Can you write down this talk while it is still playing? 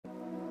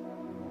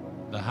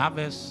The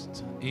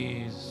harvest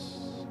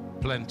is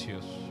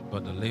plenteous,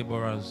 but the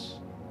laborers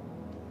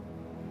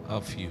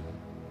are few.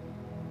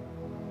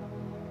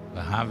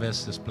 The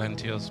harvest is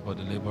plenteous, but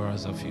the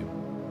laborers are few.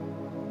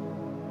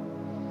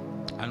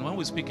 And when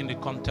we speak in the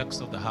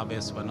context of the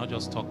harvest, we're not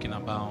just talking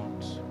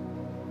about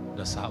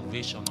the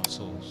salvation of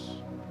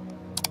souls.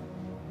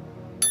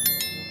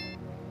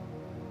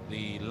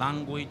 The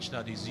language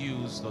that is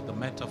used, or the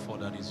metaphor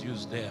that is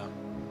used there,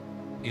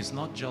 is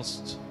not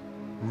just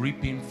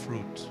reaping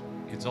fruit,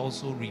 it's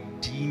also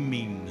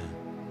redeeming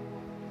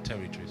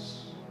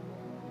territories.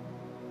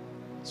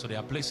 So there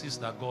are places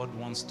that God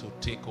wants to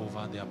take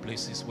over. There are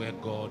places where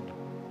God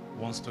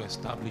wants to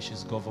establish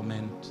his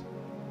government.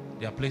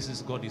 There are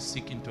places God is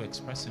seeking to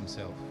express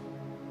himself.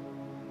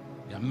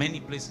 There are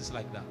many places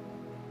like that,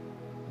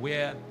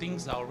 where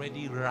things are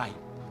already ripe.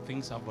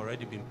 Things have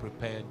already been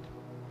prepared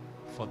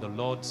for the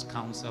Lord's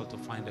counsel to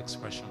find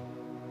expression.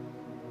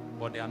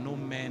 But there are no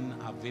men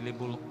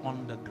available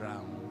on the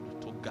ground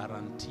to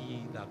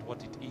guarantee that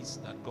what it is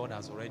that God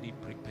has already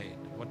prepared,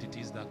 what it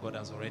is that God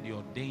has already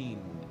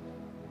ordained,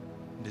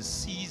 the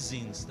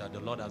seasons that the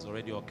Lord has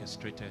already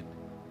orchestrated,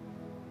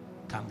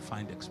 can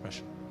find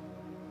expression.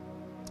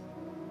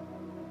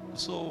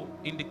 So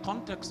in the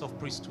context of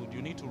priesthood,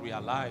 you need to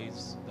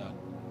realize that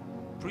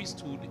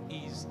priesthood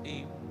is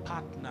a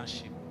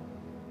partnership.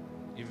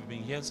 If you've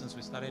been here since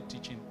we started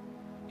teaching,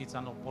 it's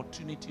an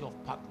opportunity of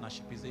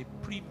partnership. It's a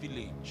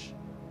privilege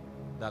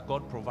that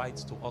God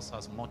provides to us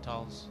as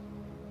mortals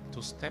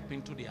to step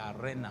into the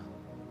arena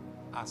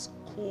as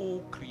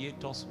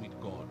co-creators with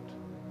God.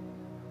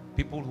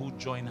 People who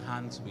join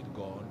hands with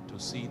God to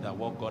see that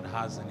what God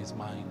has in his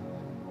mind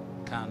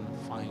can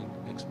find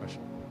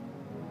expression.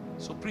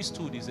 So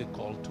priesthood is a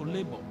call to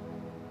labor.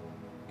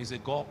 It's a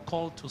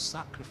call to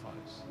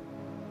sacrifice.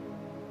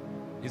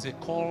 It's a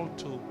call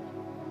to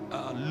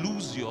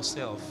lose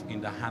yourself in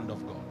the hand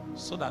of God,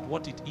 so that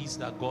what it is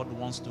that God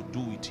wants to do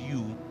with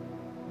you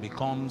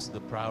becomes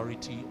the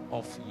priority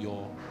of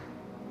your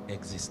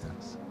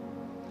existence.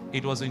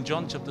 It was in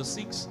John chapter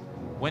 6,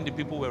 when the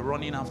people were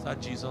running after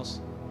Jesus,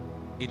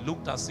 it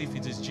looked as if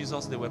it is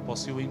Jesus they were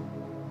pursuing.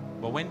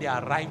 But when they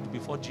arrived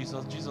before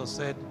Jesus, Jesus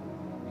said,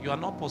 "You are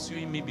not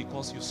pursuing me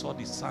because you saw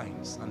the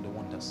signs and the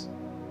wonders.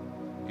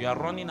 You are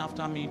running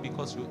after me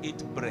because you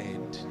ate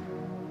bread.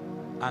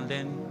 And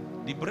then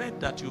the bread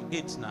that you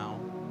ate now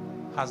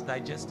has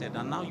digested,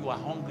 and now you are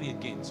hungry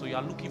again. So you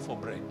are looking for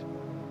bread."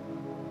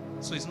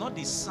 So it's not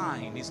the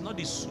sign, it's not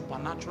the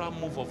supernatural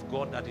move of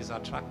God that is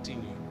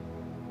attracting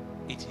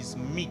you. It is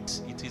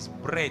meat, it is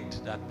bread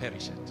that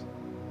perisheth.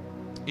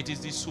 It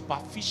is the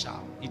superficial,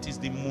 it is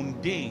the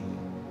mundane,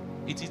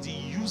 it is the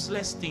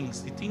useless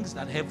things, the things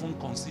that heaven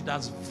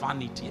considers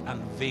vanity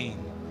and vain,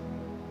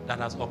 that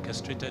has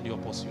orchestrated your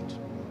pursuit.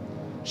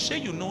 Sure,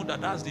 you know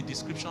that that's the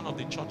description of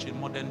the church in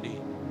modern day.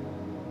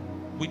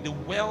 With the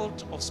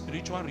wealth of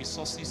spiritual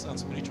resources and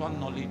spiritual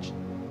knowledge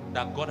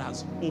that God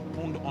has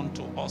opened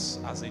unto us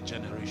as a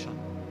generation,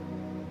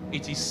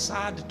 it is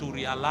sad to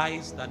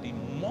realize that the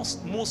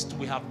most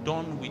we have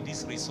done with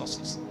these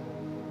resources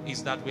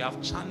is that we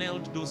have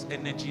channeled those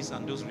energies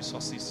and those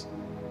resources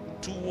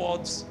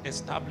towards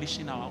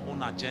establishing our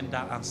own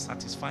agenda and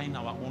satisfying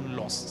our own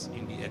lusts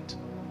in the earth.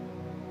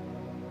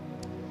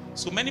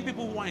 So many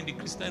people who are in the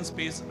Christian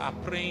space are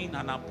praying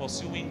and are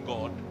pursuing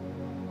God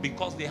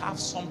because they have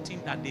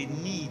something that they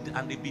need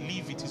and they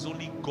believe it is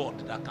only God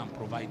that can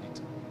provide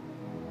it.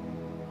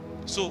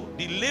 So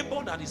the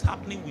labor that is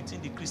happening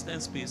within the Christian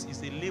space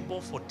is a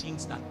labor for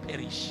things that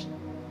perish.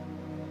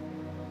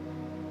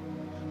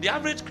 The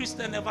average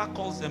Christian never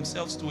calls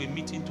themselves to a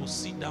meeting to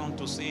sit down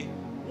to say,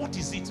 what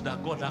is it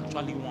that God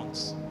actually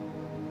wants?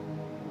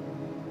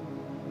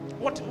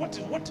 What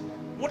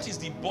is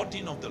the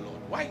burden of the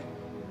Lord?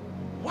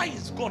 Why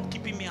is God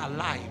keeping me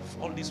alive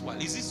all this while?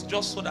 Is this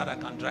just so that I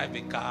can drive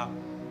a car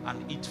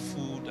and eat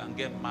food and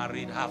get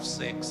married, have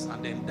sex,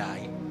 and then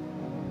die?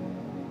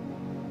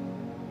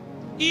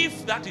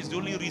 If that is the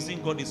only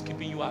reason God is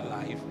keeping you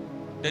alive,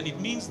 then it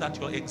means that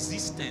your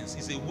existence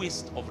is a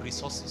waste of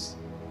resources.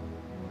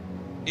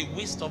 A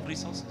waste of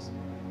resources.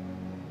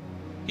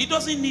 He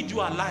doesn't need you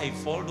alive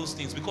for all those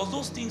things, because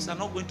those things are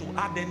not going to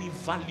add any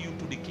value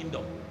to the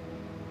kingdom.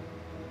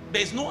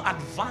 There is no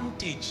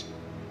advantage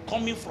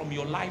coming from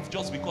your life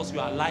just because you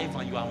are alive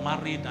and you are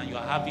married and you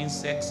are having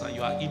sex and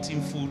you are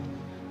eating food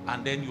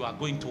and then you are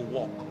going to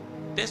work.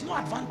 There's no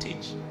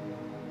advantage.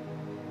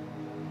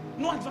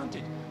 No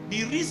advantage.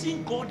 The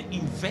reason God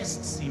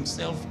invests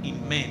himself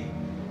in men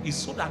is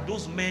so that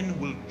those men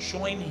will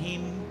join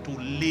him to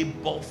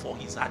labor for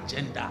his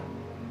agenda.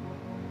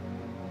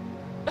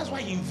 That's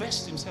why he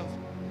invests himself.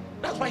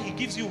 That's why he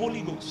gives you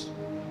Holy Ghost.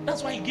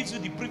 That's why he gives you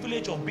the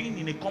privilege of being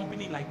in a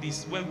company like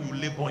this where you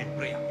labor in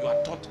prayer.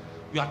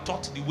 You are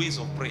taught the ways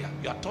of prayer.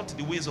 You are taught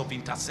the ways of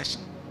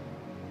intercession.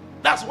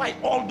 That's why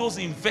all those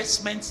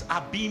investments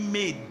are being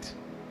made.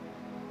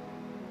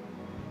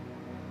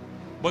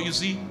 But you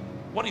see,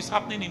 what is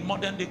happening in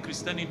modern day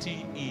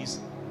Christianity is,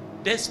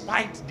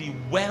 despite the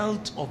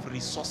wealth of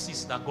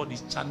resources that God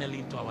is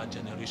channeling to our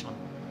generation,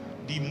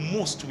 the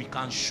most we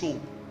can show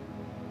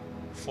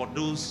for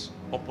those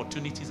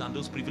opportunities and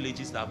those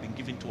privileges that have been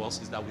given to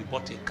us is that we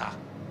bought a car.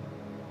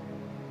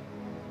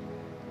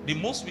 The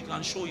most we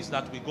can show is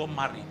that we got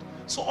married.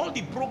 So all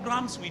the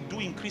programs we do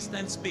in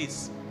Christian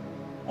space,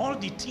 all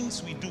the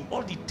things we do,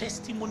 all the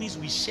testimonies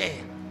we share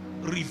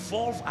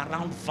revolve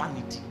around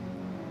vanity.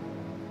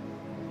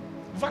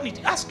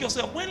 Vanity. Ask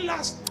yourself, when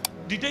last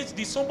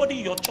did somebody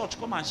in your church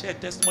come and share a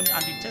testimony,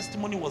 and the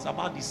testimony was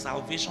about the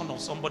salvation of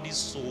somebody's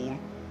soul,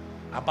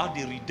 about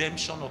the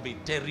redemption of a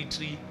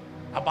territory,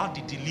 about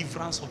the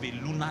deliverance of a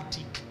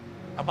lunatic,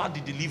 about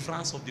the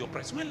deliverance of the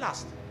oppressed? When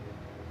last?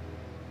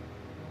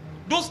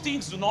 Those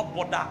things do not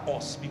bother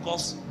us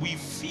because we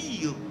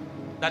feel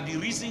that the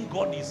reason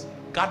God is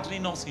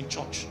gathering us in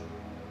church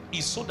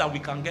is so that we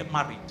can get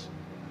married.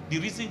 The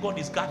reason God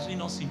is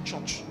gathering us in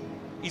church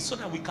is so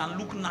that we can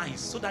look nice,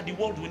 so that the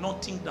world will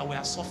not think that we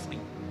are suffering.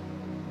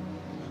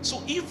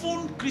 So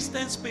even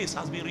Christian space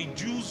has been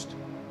reduced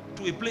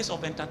to a place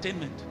of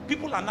entertainment.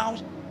 People are now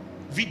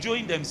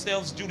videoing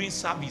themselves during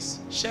service,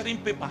 sharing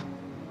paper.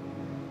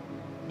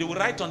 They will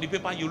write on the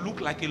paper, "You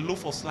look like a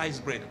loaf of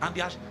sliced bread," and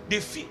they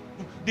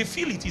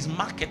feel it is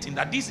marketing,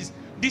 that this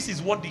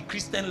is what the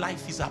Christian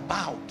life is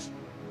about.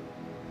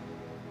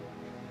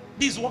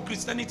 This is what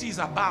Christianity is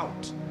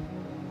about.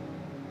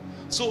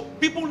 So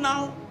people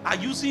now are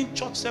using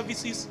church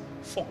services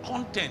for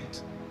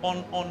content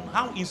on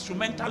how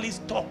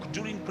instrumentalists talk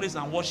during praise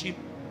and worship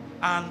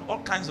and all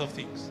kinds of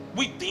things.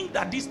 We think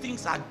that these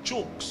things are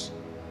jokes,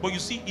 but you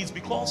see, it's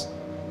because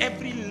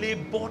every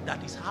labor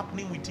that is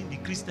happening within the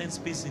Christian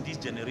space in this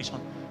generation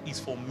is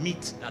for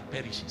meat that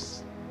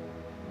perishes.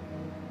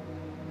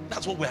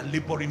 That's what we are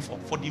laboring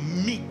for the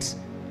meat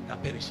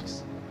that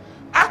perishes.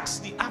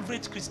 Ask the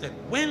average Christian,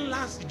 when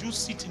last did you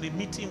sit in a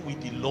meeting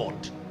with the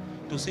Lord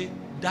to say,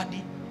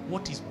 "Daddy,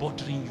 what is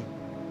bothering you?"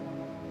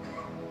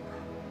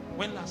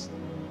 When last?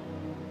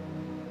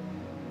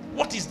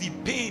 What is the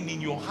pain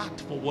in your heart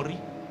for worry?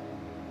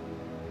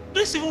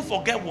 Don't even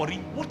forget worry.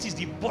 What is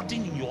the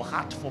burden in your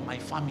heart for my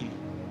family?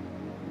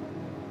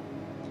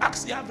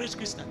 Ask the average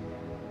Christian.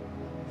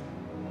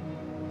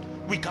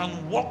 We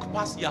can walk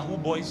past Yahoo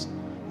boys.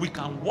 We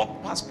can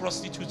walk past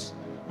prostitutes.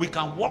 We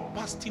can walk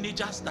past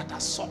teenagers that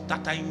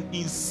are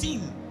in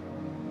sin,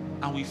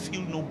 and we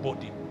feel no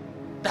burden.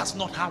 That's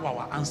not how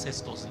our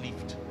ancestors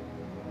lived.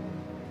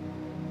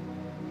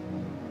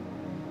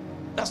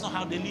 That's not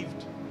how they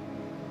lived.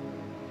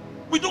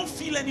 We don't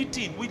feel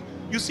anything.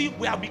 You see,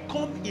 we have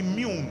become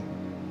immune.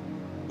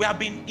 We have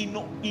been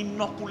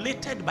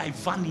inoculated by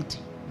vanity,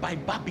 by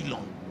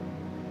Babylon,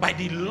 by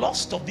the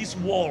lust of this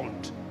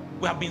world.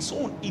 We have been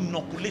so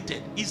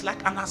inoculated. It's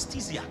like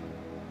anesthesia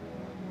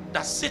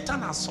that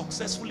Satan has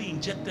successfully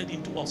injected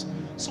into us.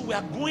 So we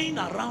are going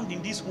around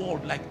in this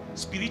world like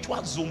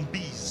spiritual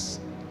zombies.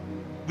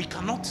 We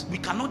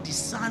cannot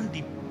discern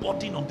the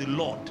burden of the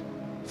Lord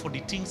for the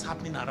things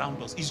happening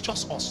around us. It's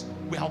just us.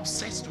 We are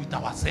obsessed with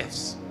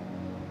ourselves.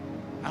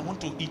 I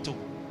want to eat.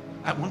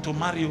 I want to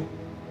marry.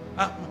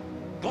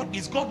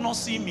 Is God not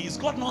seeing me? Is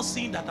God not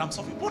seeing that I'm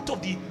suffering? What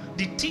of the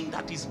thing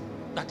that is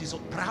a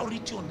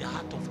priority on the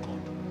heart of God?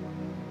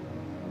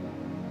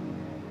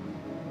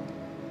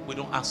 We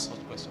don't ask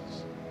such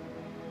questions.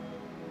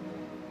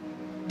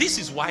 This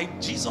is why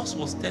Jesus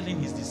was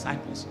telling his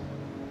disciples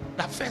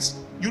that first,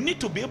 you need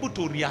to be able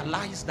to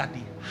realize that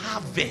the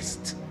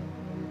harvest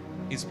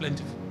is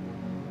plentiful.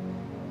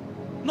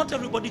 Not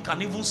everybody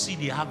can even see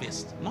the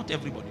harvest. Not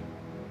everybody.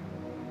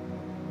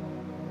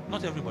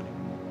 Not everybody.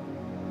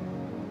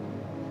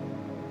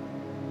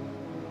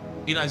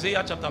 In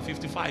Isaiah chapter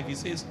 55, he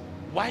says,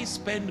 "Why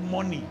spend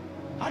money?"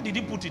 How did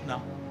he put it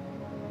now?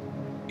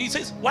 He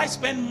says, "Why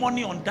spend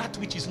money on that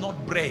which is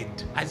not bread?"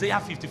 Isaiah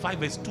 55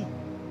 verse 2.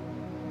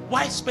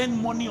 Why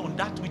spend money on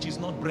that which is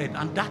not bread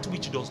and that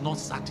which does not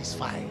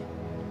satisfy?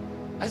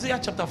 Isaiah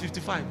chapter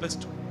 55 verse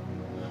 2.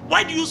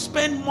 Why do you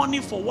spend money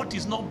for what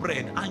is not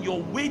bread and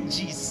your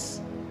wages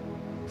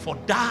for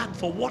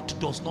what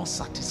does not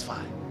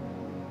satisfy?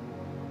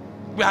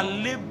 We are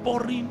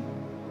laboring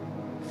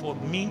for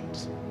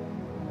meat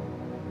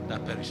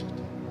that perisheth.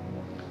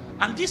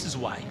 And this is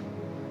why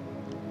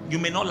you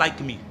may not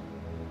like me.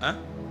 And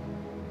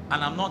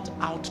I'm not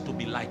out to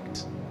be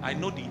liked. I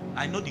know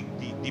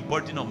the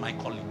burden of my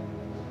calling.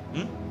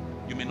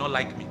 You may not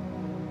like me.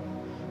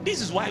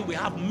 This is why we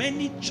have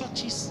many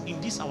churches in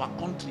this our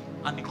country,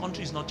 and the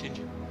country is not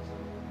changing.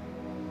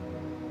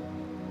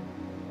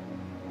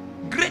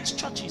 Great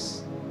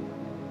churches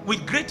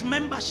with great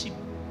membership,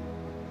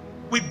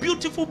 with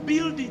beautiful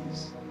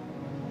buildings,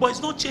 but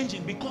it's not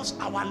changing because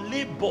our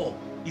labor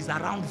is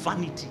around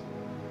vanity,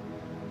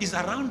 is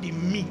around the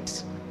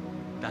meat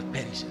that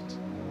perisheth.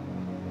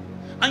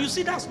 And you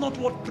see, that's not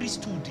what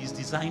priesthood is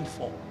designed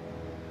for.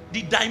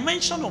 The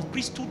dimension of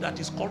priesthood that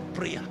is called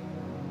prayer,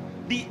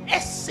 the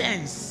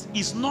essence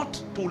is not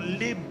to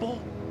labor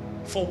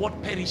for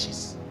what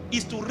perishes,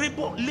 is to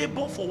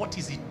labor for what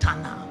is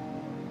eternal.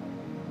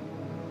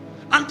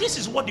 And this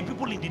is what the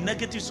people in the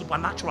negative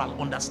supernatural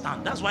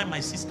understand. That's why, my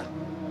sister,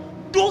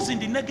 those in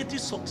the negative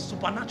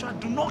supernatural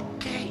do not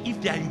care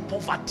if they are in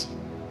poverty.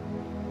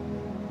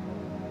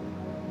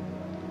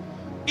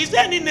 Is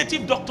there any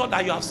native doctor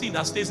that you have seen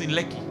that stays in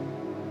Lekki?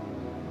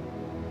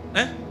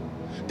 Eh?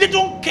 They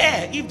don't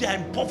care if they are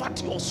in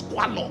poverty or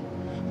squalor,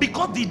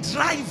 because the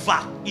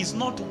driver is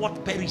not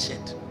what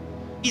perisheth.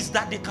 Is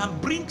that they can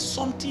bring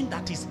something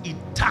that is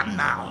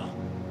eternal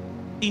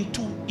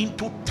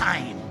into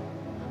time,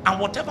 and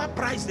whatever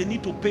price they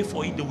need to pay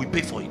for it, they will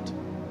pay for it.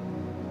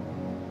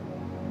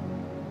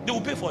 They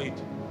will pay for it.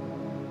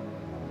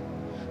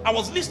 I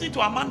was listening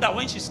to Amanda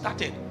when she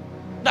started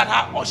that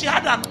she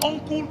had an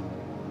uncle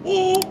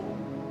who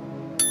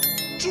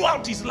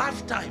throughout his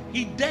lifetime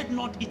he dared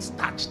not eat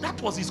starch.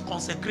 That was his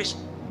consecration.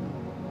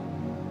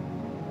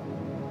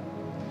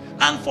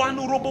 And for an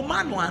Urobo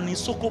man or an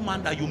Isoko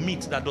man that you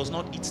meet that does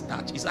not eat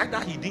starch, it's either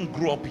he didn't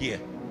grow up here,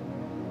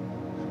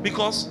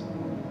 because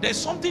there's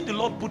something the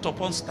Lord put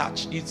upon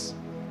starch. It's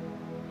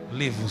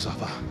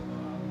levuzava.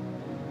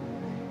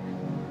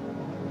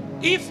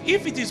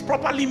 If it is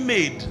properly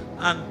made,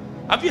 and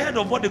have you heard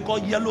of what they call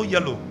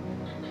yellow?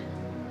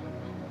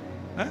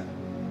 Huh?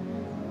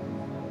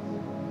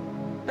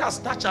 That's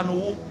starch and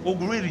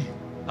ogureri.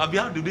 Have you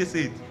heard, do they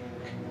say it?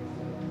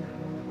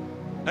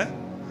 Huh?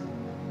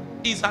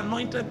 Is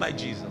anointed by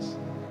Jesus.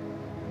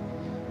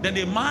 Then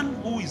a man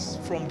who is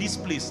from this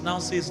place now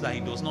says that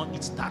he does not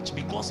eat starch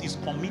because he's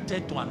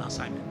committed to an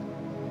assignment.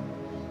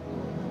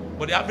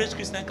 But the average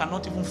Christian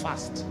cannot even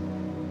fast.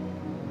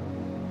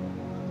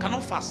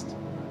 Cannot fast.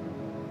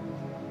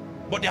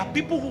 But there are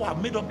people who have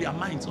made up their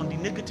minds on the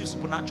negative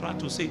supernatural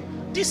to say,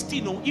 this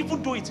thing,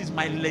 even though it is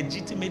my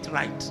legitimate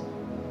right,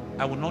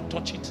 I will not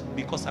touch it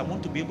because I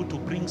want to be able to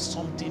bring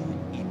something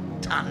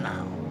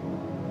eternal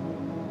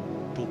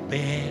to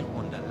bear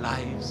on the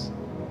lives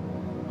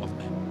of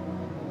men.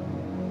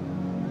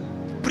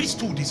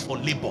 Priesthood is for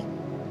labor.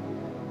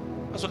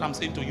 That's what I'm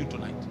saying to you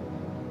tonight.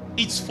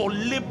 It's for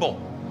labor,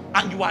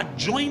 and you are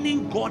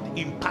joining God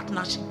in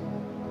partnership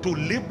to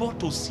labor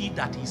to see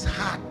that his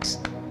heart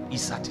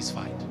is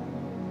satisfied.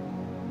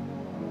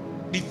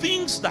 The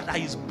things that are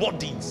his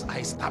burdens are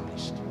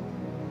established.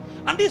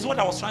 And this is what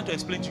I was trying to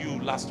explain to you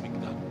last week,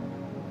 that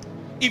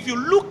if you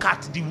look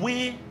at the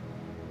way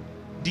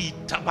the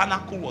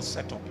tabernacle was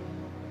set up,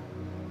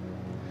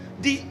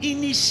 the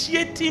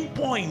initiating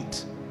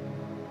point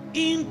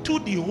into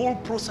the whole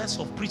process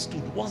of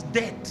priesthood was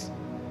death.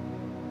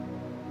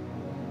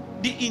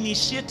 The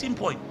initiating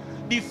point.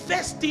 The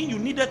first thing you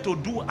needed to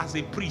do as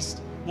a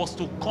priest was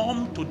to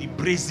come to the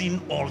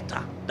brazen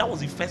altar. That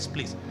was the first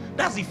place.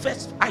 That's the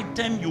first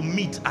item you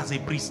meet as a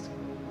priest.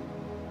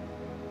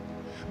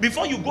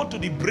 Before you go to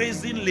the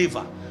brazen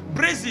laver.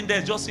 Brazen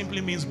there just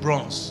simply means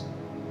bronze.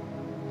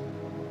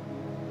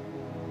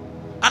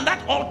 And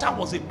that altar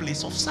was a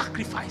place of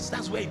sacrifice.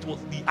 That's where it was.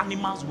 The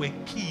animals were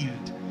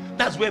killed.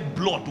 That's where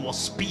blood was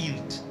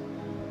spilled.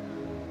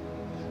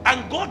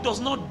 And God does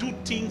not do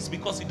things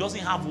because he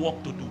doesn't have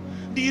work to do.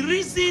 The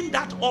reason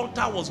that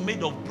altar was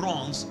made of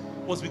bronze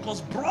was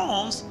because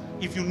bronze,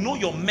 if you know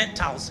your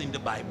metals in the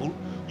Bible,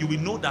 you will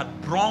know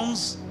that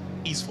bronze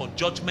is for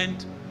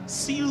judgment,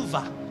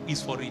 silver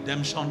is for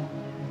redemption,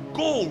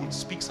 gold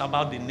speaks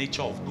about the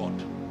nature of God.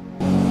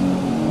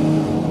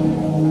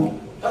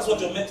 That's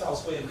what your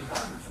metals were in the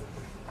Bible.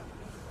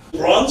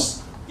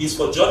 Bronze is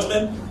for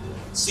judgment,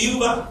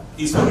 silver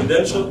is for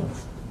redemption,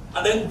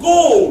 and then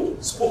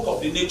gold spoke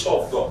of the nature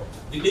of God.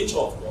 The nature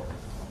of God.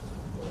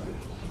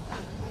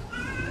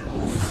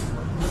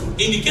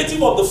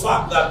 Indicative of the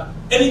fact that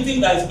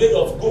anything that is made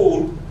of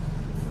gold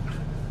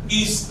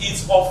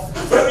is of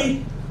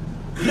very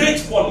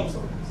great quality.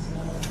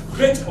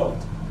 Great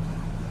quality.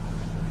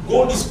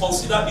 Gold is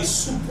considered the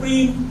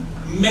supreme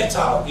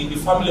metal in the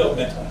family of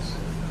metals.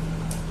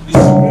 The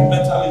supreme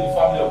metal in the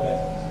family of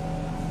metals.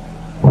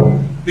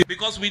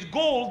 Because with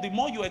gold, the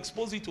more you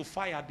expose it to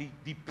fire,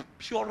 the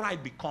purer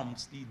it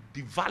becomes.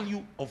 The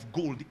value of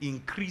gold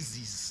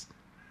increases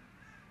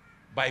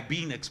by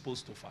being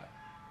exposed to fire.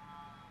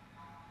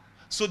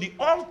 So the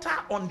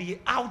altar on the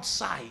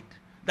outside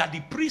that the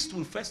priest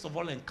will first of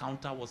all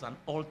encounter was an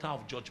altar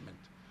of judgment.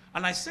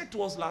 And I said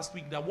to us last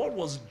week that what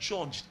was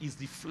judged is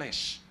the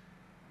flesh.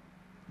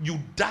 You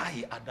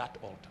die at that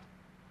altar.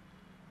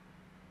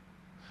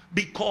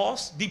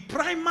 Because the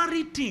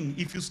primary thing,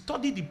 if you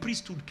study the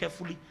priesthood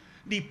carefully,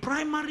 the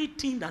primary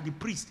thing that the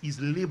priest is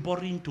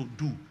laboring to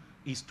do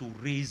is to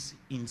raise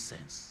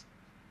incense.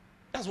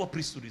 That's what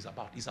priesthood is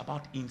about. It's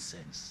about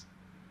incense.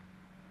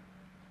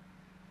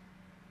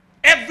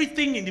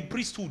 Everything in the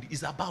priesthood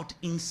is about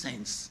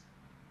incense.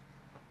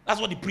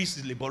 That's what the priest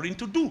is laboring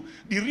to do.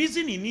 The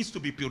reason he needs to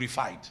be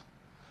purified,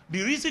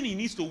 the reason he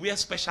needs to wear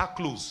special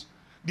clothes,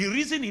 the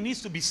reason he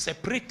needs to be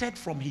separated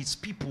from his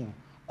people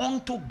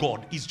unto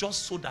God is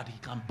just so that he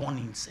can burn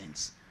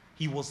incense.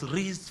 He was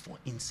raised for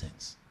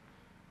incense.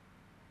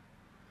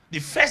 The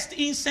first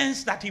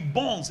incense that he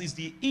burns is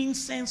the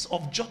incense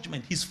of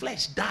judgment. His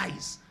flesh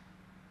dies.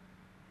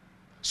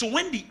 So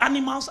when the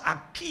animals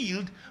are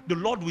killed, the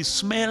Lord will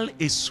smell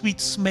a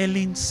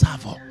sweet-smelling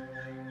savour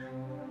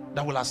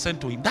that will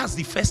ascend to him. That's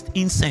the first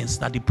incense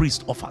that the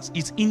priest offers.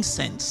 It's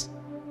incense.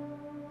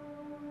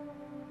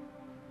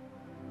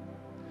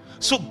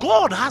 So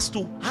God has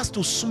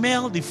to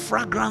smell the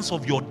fragrance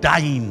of your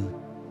dying.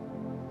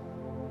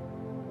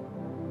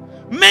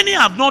 Many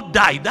have not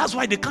died. That's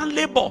why they can't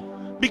labor.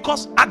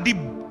 Because at the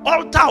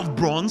altar of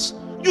bronze,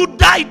 you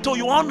died to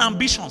your own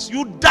ambitions.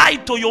 You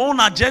died to your own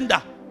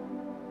agenda.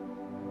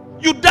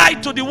 You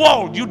died to the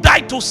world. You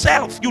died to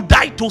self. You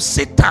died to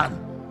Satan.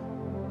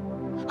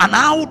 And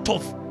out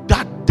of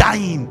that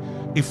dying,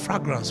 a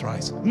fragrance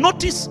rises.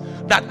 Notice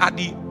that at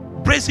the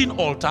brazen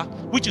altar,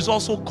 which is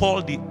also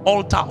called the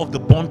altar of the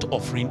burnt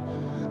offering,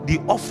 the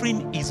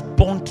offering is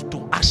burnt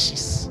to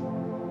ashes.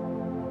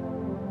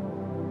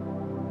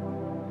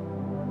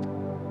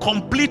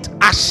 Complete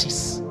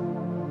ashes.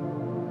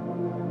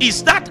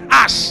 Is that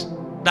ash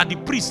that the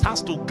priest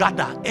has to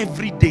gather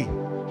every day.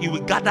 He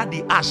will gather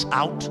the ash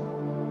out,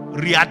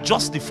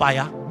 readjust the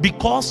fire,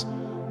 because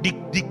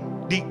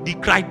the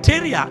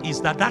criteria is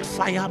that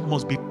fire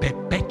must be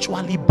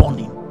perpetually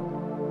burning.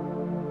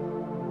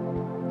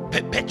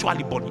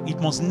 Perpetually burning. It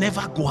must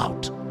never go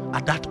out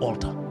at that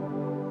altar.